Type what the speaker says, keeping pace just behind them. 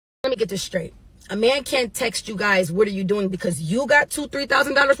me get this straight. A man can't text you guys, what are you doing, because you got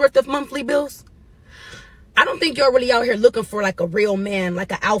 $2,000-$3,000 worth of monthly bills? I don't think you're really out here looking for like a real man,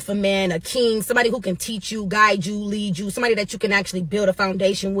 like an alpha man, a king, somebody who can teach you, guide you, lead you, somebody that you can actually build a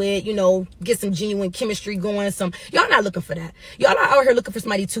foundation with, you know, get some genuine chemistry going. Y'all not looking for that. Y'all are out here looking for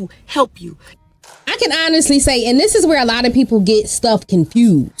somebody to help you. I can honestly say, and this is where a lot of people get stuff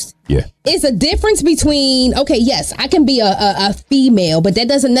confused. Yeah. It's a difference between, okay, yes, I can be a female, but that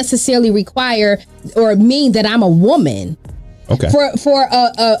doesn't necessarily require or mean that I'm a woman. Okay. For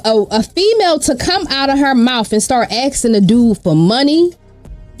a female to come out of her mouth and start asking the dude for money,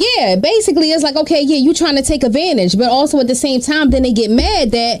 yeah, basically it's like, okay, yeah, you trying to take advantage, but also at the same time, then they get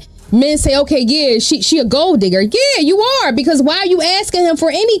mad that men say, okay, yeah, she a gold digger. Yeah, you are, because why are you asking him for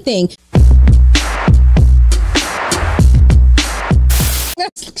anything?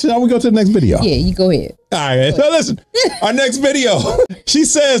 Shall we go to the next video? Yeah, you go ahead. All right, so listen, our next video. She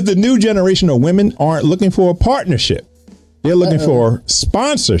says the new generation of women aren't looking for a partnership. They're looking for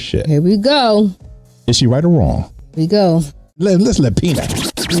sponsorship. Here we go. Is she right or wrong? Here we go. Let's let Peanut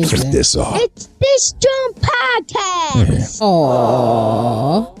check this off. It's this JAWN podcast.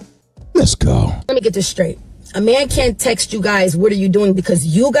 Aww. Let's go. Let me get this straight. A man can't text you guys, what are you doing, because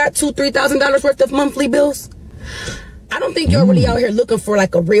you got $2,000-$3,000 worth of monthly bills? I don't think you're really out here looking for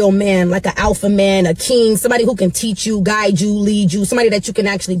like a real man, like an alpha man, a king, somebody who can teach you, guide you, lead you, somebody that you can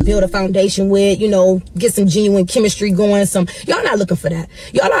actually build a foundation with, you know, get some genuine chemistry going. Y'all not looking for that.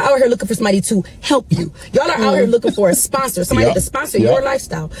 Y'all are out here looking for somebody to help you. Y'all are out here looking for a sponsor, somebody to sponsor your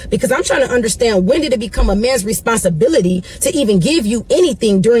lifestyle. Because I'm trying to understand, when did it become a man's responsibility to even give you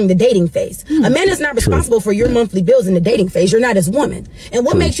anything during the dating phase? A man is not responsible for your monthly bills in the dating phase. You're not his woman. And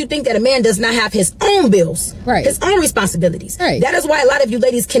what makes you think that a man does not have his own bills, his own responsibilities? Right. That is why a lot of you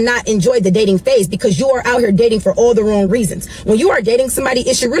ladies cannot enjoy the dating phase, because you are out here dating for all the wrong reasons. When you are dating somebody,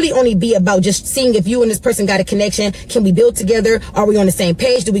 it should really only be about just seeing if you and this person got a connection. Can we build together? Are we on the same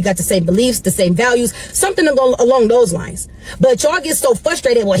page? Do we got the same beliefs, the same values? Something along those lines. But y'all get so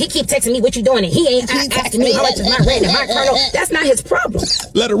frustrated. Well, he keep texting me, what you doing? And he ain't asking me how much is my rent and my kernel. That's not his problem.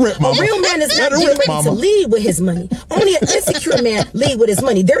 Let it rip, mama. A real man is not ready to lead with his money. Only an insecure man lead with his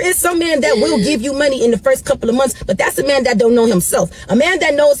money. There is some man that will give you money in the first couple of months, but that's a man that don't know himself. A man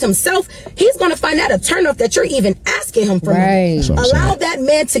that knows himself, he's going to find out a turnoff that you're even asking him for money. Allow that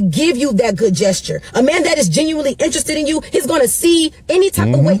man to give you that good gesture. A man that is genuinely interested in you, he's going to see any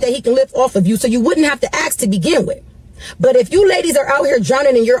type of weight that he can lift off of you, so you wouldn't have to ask to begin with. But if you ladies are out here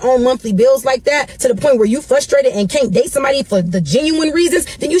drowning in your own monthly bills like that, to the point where you frustrated and can't date somebody for the genuine reasons,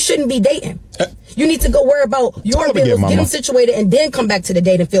 then you shouldn't be dating. You need to go worry about your bills, get them situated, and then come back to the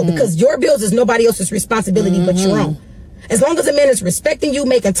dating field, because your bills is nobody else's responsibility but your own. As long as a man is respecting you,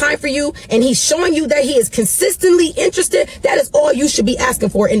 making time for you, and he's showing you that he is consistently interested, that is all you should be asking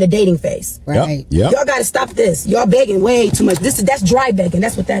for in the dating phase. Right. Yep. Y'all got to stop this. Y'all begging way too much. That's dry begging.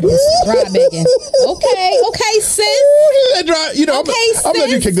 That's what that is. Dry begging. Okay, sis. You know, I'm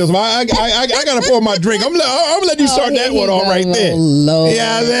letting you kick this one. I gotta pour my drink. I'm gonna let you start that one on right there.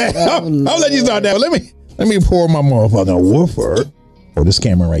 I'm letting you start that one. Let me pour my motherfucking woofer. Oh, this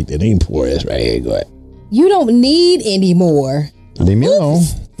camera right there. They ain't pour this right here. Go ahead. You don't need any more. Leave me alone.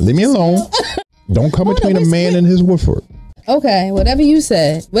 Leave me alone. Don't come between a man and his woofer. Okay, whatever you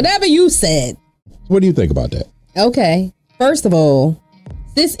said. Whatever you said. What do you think about that? Okay, first of all,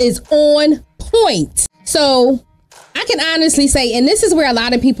 this is on point. So I can honestly say, and this is where a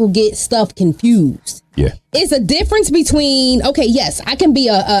lot of people get stuff confused. Yeah. It's a difference between, okay, yes, I can be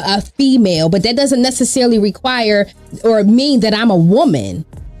a female, but that doesn't necessarily require or mean that I'm a woman.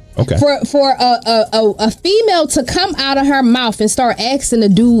 Okay. For a female to come out of her mouth and start asking the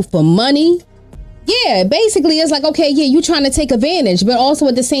dude for money, yeah, basically it's like, okay, yeah, you trying to take advantage, but also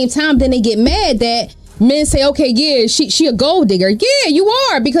at the same time, then they get mad that men say, okay, yeah, she a gold digger. Yeah, you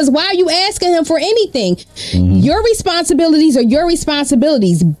are, because why are you asking him for anything? Your responsibilities are your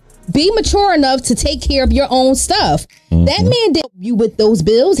responsibilities. Be mature enough to take care of your own stuff. That man didn't help you with those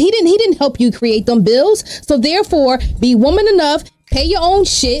bills. He didn't help you create them bills. So therefore, be woman enough, pay your own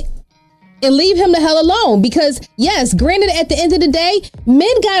shit, and leave him the hell alone. Because yes, granted, at the end of the day,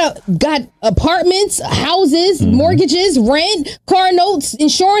 men got apartments, houses, mortgages, rent, car notes,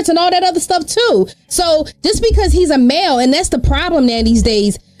 insurance, and all that other stuff too. So just because he's a male, and that's the problem now these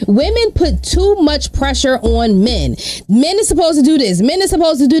days, women put too much pressure on men. Men are supposed to do this. Men are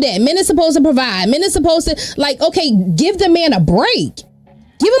supposed to do that. Men are supposed to provide. Men are supposed to, like, okay, give the man a break.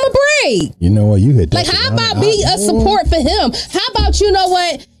 Give him a break. You know what? You hit that. Like, how about be a support for him? How about, you know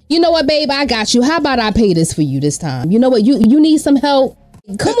what? You know what, babe? I got you. How about I pay this for you this time? You know what? You need some help.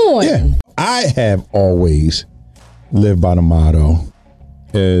 Come on. Yeah. I have always lived by the motto,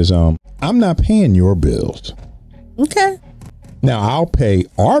 is I'm not paying your bills. Okay. Now I'll pay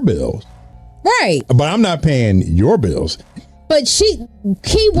our bills. Right. But I'm not paying your bills. But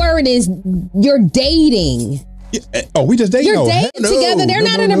key word is you're dating. Oh, we just dating? You're dating together. They're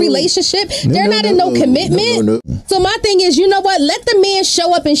not in a relationship. They're not in no commitment. So my thing is, you know what? Let the man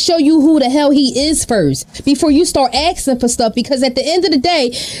show up and show you who the hell he is first before you start asking for stuff. Because at the end of the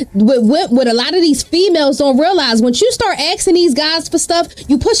day, what a lot of these females don't realize, once you start asking these guys for stuff,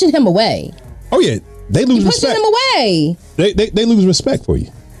 you pushing him away. Oh yeah, they lose respect. Pushing him away. They lose respect for you.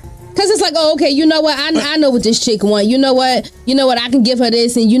 Cause it's like, oh, okay, you know what? I know what this chick want. You know what? I can give her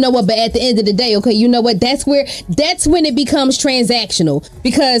this, and you know what? But at the end of the day, okay, you know what? That's when it becomes transactional.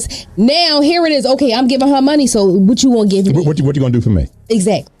 Because now here it is. Okay, I'm giving her money. So what you want to give me? What you gonna do for me?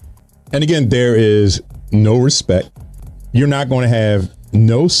 Exactly. And again, there is no respect. You're not going to have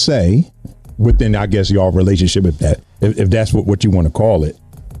no say within, I guess, your relationship with that, if that's what you want to call it.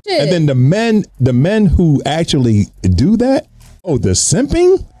 Shit. And then the men who actually do that, the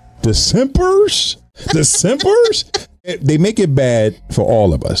simping. The simpers, they make it bad for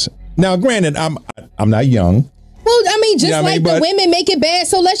all of us. Now, granted, I'm not young. Well, I mean, just like the women make it bad.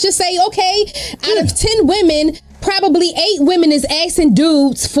 So let's just say, okay, out of 10 women, probably 8 women is asking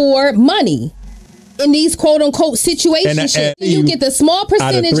dudes for money in these quote unquote situations. And you get the small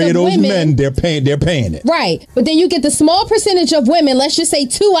percentage out of 3 of those women. Men, they're paying it. Right. But then you get the small percentage of women, let's just say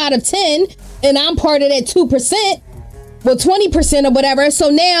 2 out of 10, and I'm part of that 2%. Well, 20% or whatever.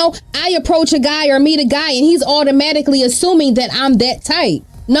 So now I approach a guy or meet a guy and he's automatically assuming that I'm that type.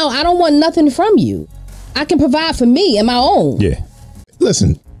 No, I don't want nothing from you. I can provide for me and my own. Yeah.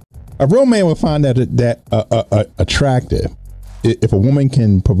 Listen, a real man would find that attractive if a woman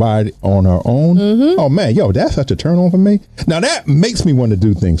can provide on her own. Mm-hmm. Oh man, that's such a turn on for me. Now that makes me want to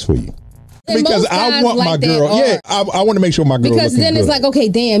do things for you. And because I want my girl. I want to make sure my girl. Because then it's like, okay,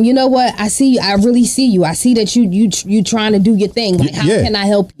 damn, you know what? I see you. I really see you. I see that you trying to do your thing. Like, how can I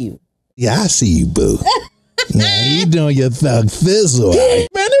help you? Yeah, I see you, boo. Now you doing your thug fizzle. Man,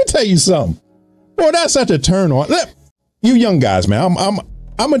 let me tell you something. Boy, that's such a turn on. Look, you young guys, man. I'm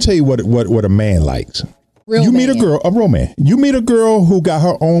gonna tell you what a man likes. Meet a girl, a real man. You meet a girl who got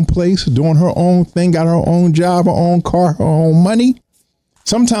her own place, doing her own thing, got her own job, her own car, her own money.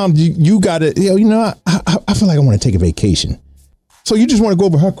 Sometimes you gotta, I feel like I want to take a vacation. So you just want to go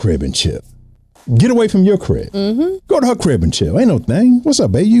over her crib and chill. Get away from your crib. Mm-hmm. Go to her crib and chill. Ain't no thing. What's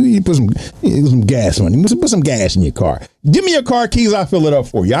up, babe? You put some gas on you. Put some gas in your car. Give me your car keys. I'll fill it up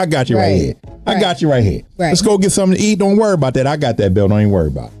for you. I got you right here. I got you right here. Right. Let's go get something to eat. Don't worry about that. I got that bill. Don't even worry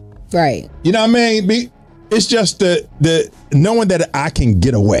about it. Right. You know what I mean? It's just the knowing that I can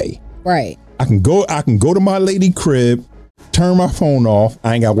get away. Right. I can go to my lady crib. Turn my phone off.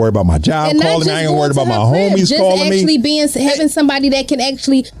 I ain't got to worry about my job calling me. I ain't got to worry about my homies calling me. Just actually having somebody that can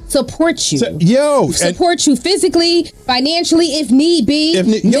actually support you. Support you physically, financially, if need be.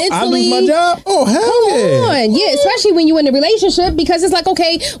 Mentally. I lose my job? Oh, hell Come on. Yeah, especially when you're in a relationship, because it's like,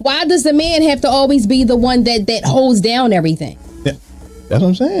 okay, why does the man have to always be the one that holds down everything? Yeah, that's what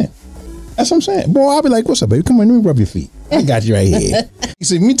I'm saying. Boy, I'll be like, what's up, baby? Come on, let me rub your feet. I got you right here. You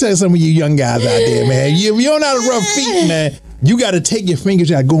see, let me tell you some of you young guys out there, man. If you don't know how to rub feet, man, you got to take your fingers,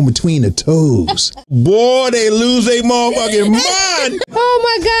 you got to go in between the toes. Boy, they lose their motherfucking mind. Oh,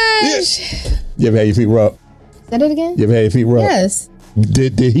 my gosh. Yeah. You ever had your feet rubbed? Say that again? You ever had your feet rubbed? Yes.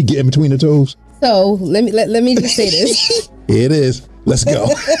 Did he get in between the toes? So, let me just say this. Here it is. Let's go.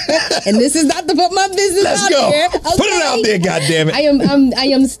 And this is not to put my business out there. Okay? Put it out there, goddammit. I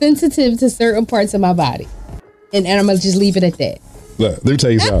am sensitive to certain parts of my body. And I'm going to just leave it at that. Look, let me tell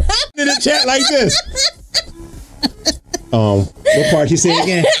you something. In the chat like this. What part you say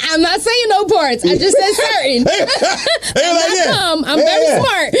again? I'm not saying no parts. I just said certain. I'm very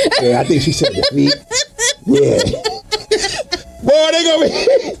smart. Yeah, I think she said the feet. Yeah. Boy, they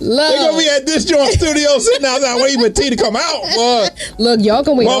gonna be at this joint studio sitting outside waiting for T to come out. Boy. Look, y'all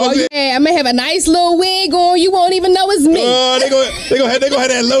can wait all day. I'm gonna have a nice little wig on. You won't even know it's me. They gonna have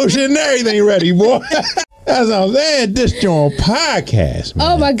that lotion and everything ready, boy. That's what I'm saying. This joint podcast,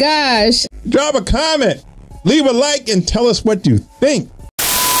 man. Oh my gosh. Drop a comment, leave a like, and tell us what you think.